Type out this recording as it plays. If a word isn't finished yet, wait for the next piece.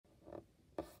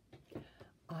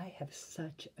I have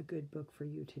such a good book for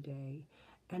you today,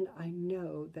 and I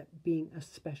know that being a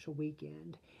special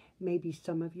weekend, maybe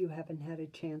some of you haven't had a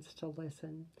chance to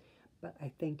listen, but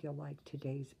I think you'll like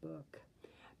today's book.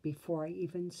 Before I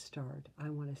even start, I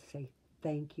want to say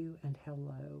thank you and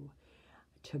hello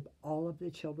to all of the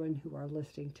children who are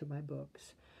listening to my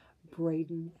books.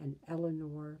 Braden and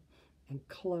Eleanor and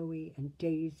Chloe and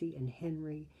Daisy and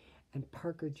Henry and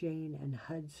Parker Jane and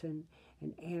Hudson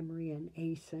and Amory and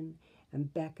Asen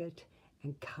and Beckett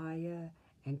and Kaya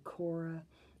and Cora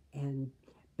and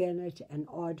Bennett and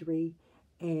Audrey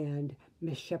and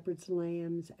Miss Shepherd's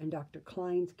Lambs and Dr.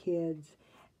 Klein's kids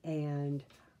and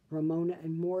Ramona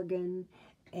and Morgan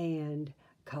and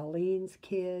Colleen's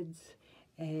kids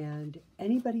and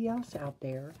anybody else out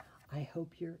there. I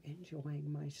hope you're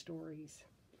enjoying my stories.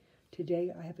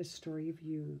 Today I have a story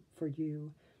for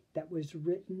you that was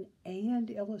written and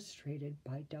illustrated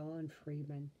by Don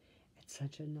Freeman. It's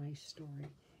such a nice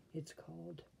story. It's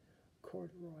called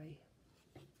Corduroy.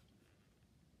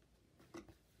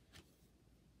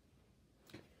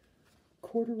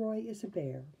 Corduroy is a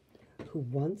bear who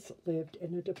once lived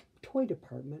in a toy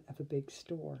department of a big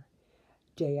store.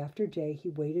 Day after day,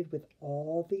 he waited with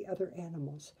all the other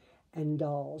animals and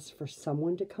dolls for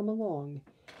someone to come along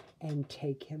and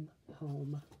take him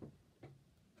home.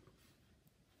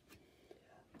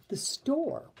 The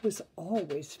store was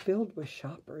always filled with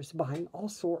shoppers buying all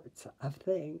sorts of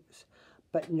things,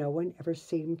 but no one ever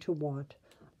seemed to want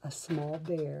a small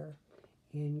bear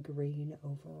in green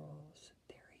overalls.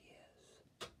 There he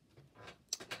is.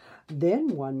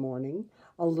 Then one morning,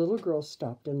 a little girl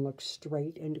stopped and looked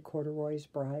straight into Corduroy's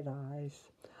bright eyes.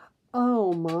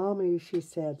 "Oh, Mommy," she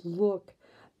said, "look,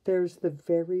 there's the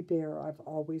very bear I've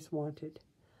always wanted."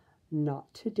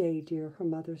 "Not today, dear," her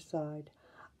mother sighed.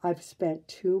 "I've spent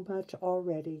too much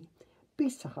already.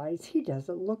 Besides, he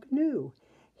doesn't look new.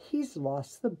 He's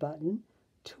lost the button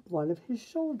to one of his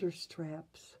shoulder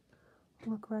straps.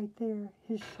 Look right there.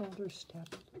 His shoulder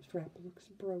strap looks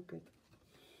broken.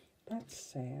 That's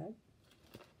sad."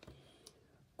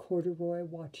 Corduroy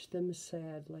watched them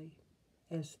sadly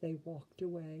as they walked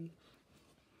away.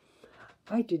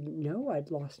 "I didn't know I'd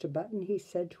lost a button," he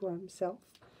said to himself.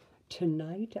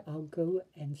 "Tonight I'll go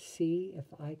and see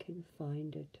if I can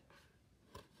find it."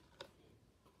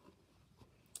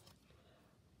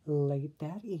 Late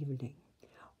that evening,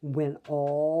 when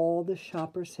all the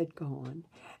shoppers had gone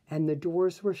and the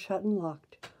doors were shut and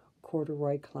locked,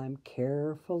 Corduroy climbed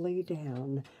carefully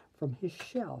down from his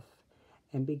shelf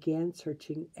and began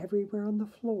searching everywhere on the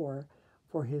floor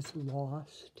for his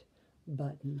lost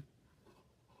button.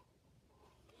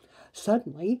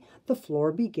 Suddenly, the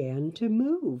floor began to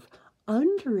move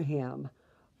under him.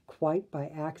 Quite by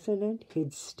accident,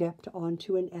 he'd stepped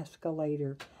onto an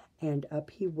escalator, and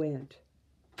up he went.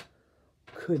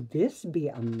 Could this be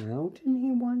a mountain,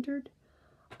 he wondered?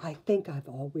 I think I've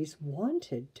always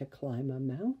wanted to climb a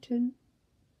mountain.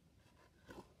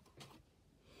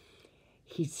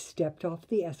 He stepped off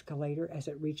the escalator as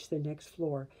it reached the next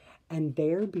floor, and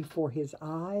there before his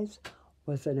eyes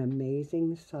was an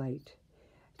amazing sight.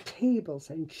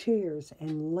 Tables and chairs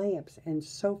and lamps and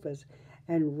sofas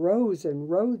and rows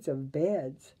of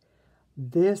beds.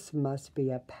 "This must be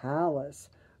a palace,"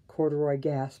 Corduroy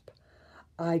gasped.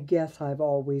 "I guess I've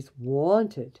always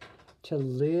wanted to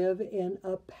live in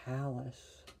a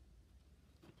palace."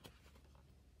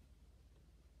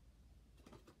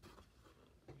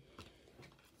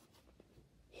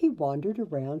 He wandered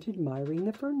around admiring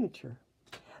the furniture.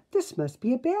 "This must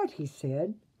be a bed," he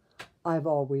said. "I've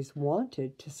always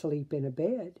wanted to sleep in a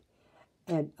bed."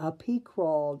 And up he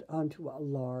crawled onto a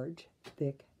large,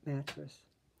 thick mattress.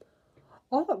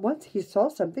 All at once he saw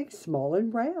something small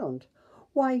and round.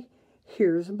 "Why,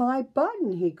 here's my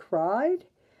button," he cried,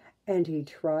 and he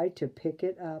tried to pick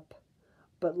it up.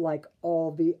 But like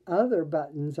all the other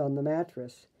buttons on the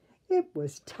mattress, it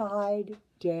was tied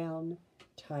down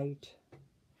tight.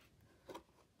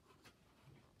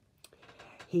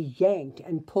 He yanked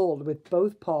and pulled with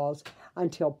both paws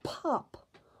until pop!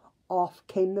 Off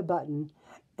came the button,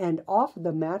 and off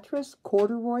the mattress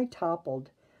Corduroy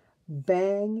toppled,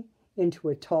 bang, into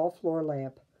a tall floor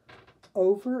lamp.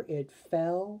 Over it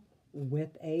fell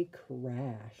with a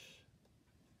crash.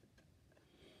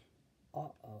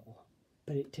 Uh-oh,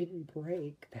 but it didn't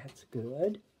break. That's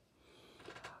good.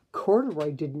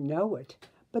 Corduroy didn't know it,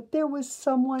 but there was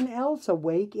someone else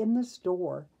awake in the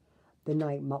store. The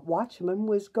night watchman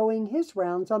was going his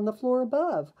rounds on the floor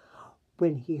above.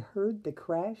 When he heard the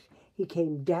crash, he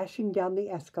came dashing down the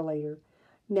escalator.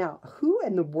 "Now, who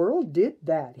in the world did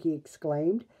that?" he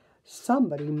exclaimed.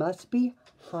 "Somebody must be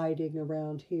hiding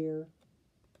around here."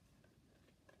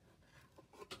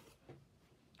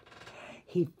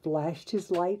 He flashed his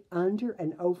light under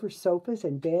and over sofas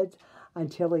and beds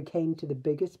until he came to the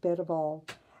biggest bed of all,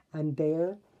 and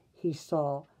there he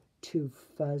saw two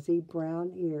fuzzy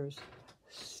brown ears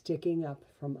sticking up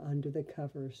from under the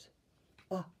covers.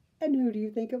 Ah, and who do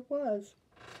you think it was?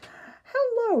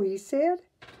 "Hello," he said.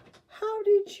 "How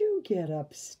did you get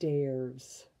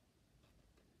upstairs?"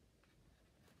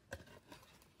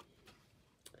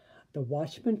 The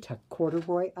watchman took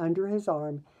Corduroy under his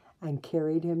arm and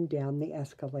carried him down the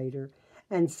escalator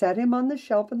and set him on the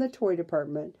shelf in the toy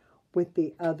department with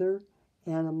the other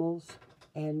animals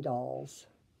and dolls.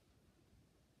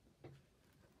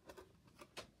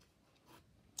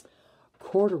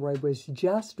 Corduroy was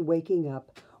just waking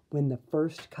up when the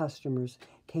first customers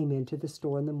came into the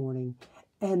store in the morning,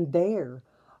 and there,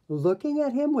 looking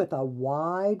at him with a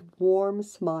wide, warm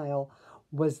smile,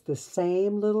 was the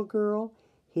same little girl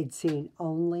he'd seen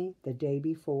only the day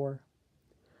before.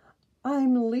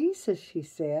 "I'm Lisa," she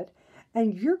said,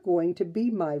 "and you're going to be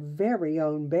my very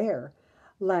own bear.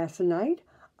 Last night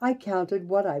I counted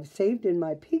what I've saved in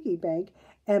my piggy bank,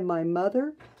 and my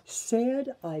mother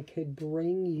said I could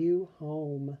bring you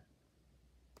home."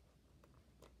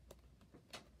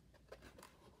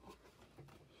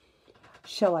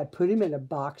 "Shall I put him in a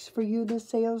box for you?" the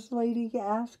sales lady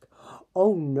asked.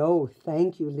 "Oh, no,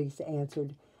 thank you," Lisa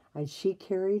answered, and she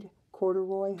carried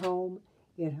Corduroy home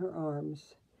in her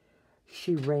arms.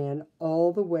 She ran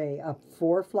all the way up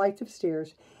 4 flights of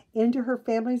stairs into her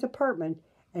family's apartment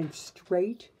and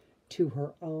straight to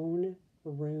her own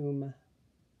room.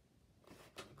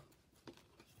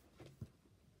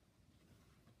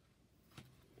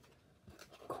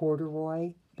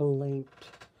 Corduroy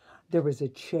blinked. There was a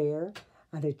chair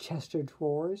and a chest of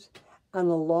drawers, and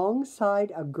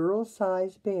alongside a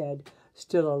girl-sized bed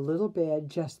stood a little bed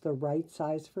just the right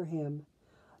size for him.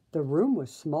 The room was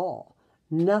small,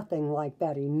 nothing like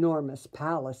that enormous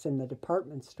palace in the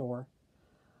department store.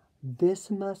 "This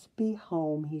must be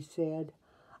home," he said.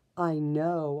 "I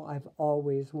know I've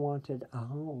always wanted a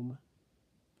home."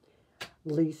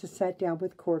 Lisa sat down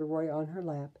with Corduroy on her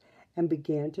lap and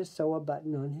began to sew a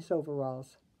button on his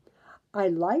overalls. "I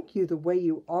like you the way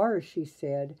you are," she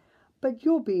said, "but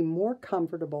you'll be more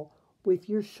comfortable with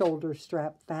your shoulder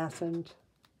strap fastened."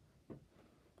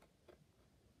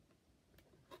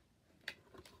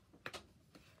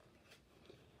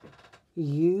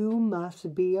 "You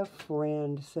must be a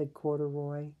friend," said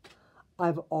Corduroy.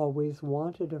 "I've always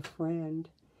wanted a friend."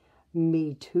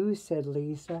 "Me too," said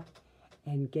Lisa,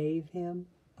 and gave him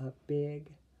a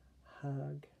big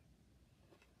hug.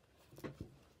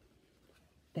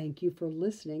 Thank you for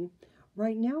listening.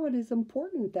 Right now it is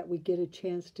important that we get a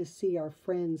chance to see our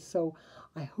friends, so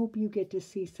I hope you get to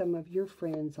see some of your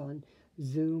friends on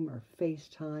Zoom or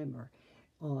FaceTime or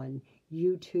on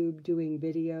YouTube doing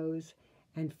videos.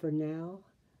 And for now,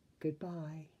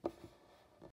 goodbye.